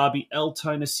Maltese Derby,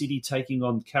 Altona City taking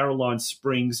on Caroline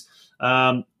Springs.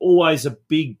 Always a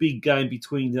big game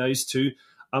between those two.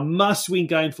 A must-win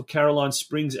game for Caroline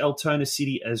Springs, Altona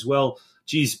City as well.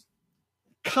 Geez,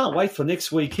 can't wait for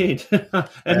next weekend. And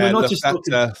we're not just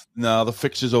talking... the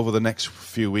fixtures over the next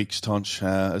few weeks, Tonch,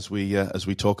 as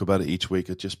we talk about it each week,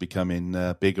 are just becoming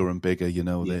bigger and bigger.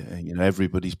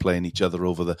 Everybody's playing each other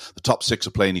over the top 6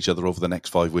 are playing each other over the next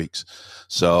 5 weeks.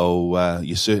 So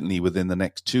you certainly within the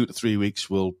next 2 to 3 weeks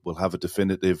we'll have a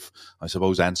definitive, I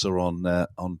suppose, answer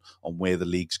on where the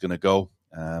league's going to go.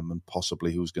 And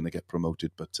possibly who's going to get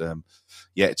promoted. But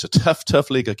it's a tough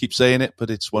league. I keep saying it, but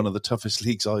it's one of the toughest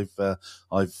leagues I've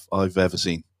ever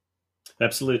seen.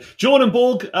 Absolutely. Jordan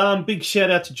Borg, big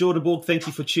shout out to Jordan Borg. Thank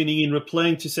you for tuning in.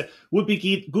 Replying to say, would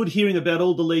be good hearing about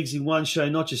all the leagues in one show,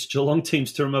 not just Geelong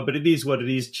teams to remember, but it is what it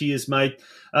is. Cheers, mate.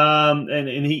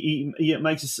 And he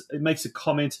makes a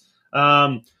comment.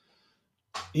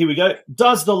 Here we go.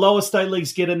 Does the lower state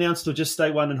leagues get announced or just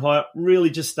State 1 and higher? Really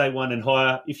just State 1 and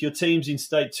higher. If your team's in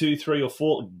State 2, 3 or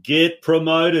 4, get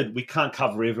promoted. We can't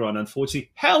cover everyone,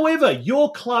 unfortunately. However,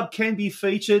 your club can be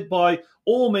featured by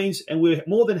all means, and we're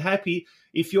more than happy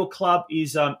if your club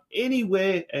is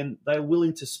anywhere and they're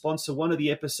willing to sponsor one of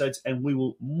the episodes, and we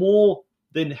will more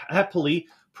than happily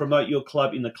promote your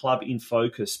club in the Club in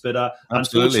Focus. But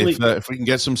absolutely, if we can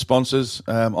get some sponsors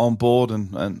on board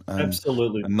and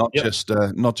absolutely, and not just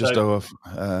our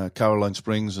Caroline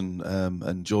Springs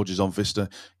and George's on Vista,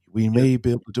 we may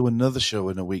be able to do another show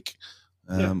in a week,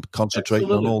 concentrating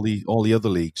on all the other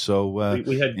leagues. So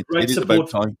we had great it is support. about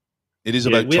time. It is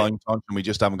about time, and we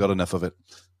just haven't got enough of it.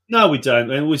 No, we don't.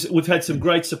 And we've had some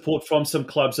great support from some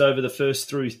clubs over the first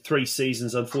 3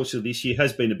 seasons. Unfortunately, this year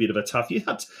has been a bit of a tough year.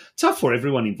 Tough for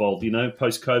everyone involved,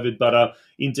 post-COVID. But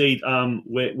indeed,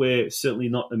 we're certainly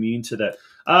not immune to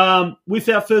that.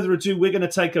 Without further ado, we're going to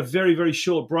take a very, very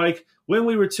short break. When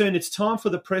we return, it's time for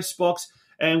the press box,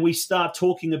 and we start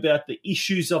talking about the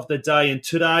issues of the day. And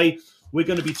today, we're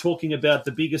going to be talking about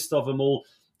the biggest of them all,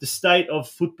 the state of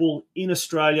football in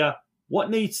Australia, what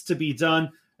needs to be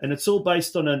done. And it's all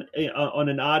based on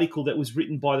an article that was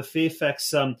written by the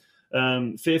Fairfax's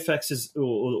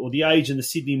or the Age and the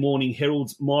Sydney Morning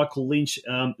Herald's Michael Lynch,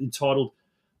 titled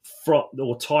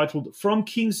 "From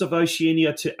Kings of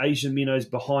Oceania to Asian Minnows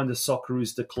Behind the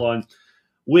Socceroos' Decline."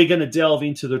 We're going to delve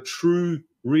into the true,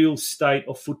 real state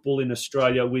of football in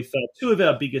Australia with 2 of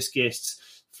our biggest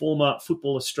guests: former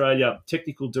Football Australia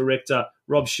Technical Director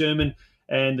Rob Sherman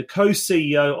and the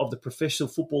co-CEO of the Professional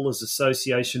Footballers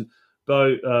Association,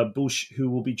 Bo Bush, who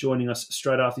will be joining us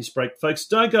straight after this break. Folks,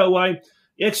 don't go away.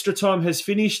 Extra time has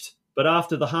finished, but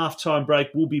after the halftime break,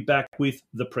 we'll be back with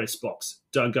the press box.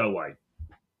 Don't go away.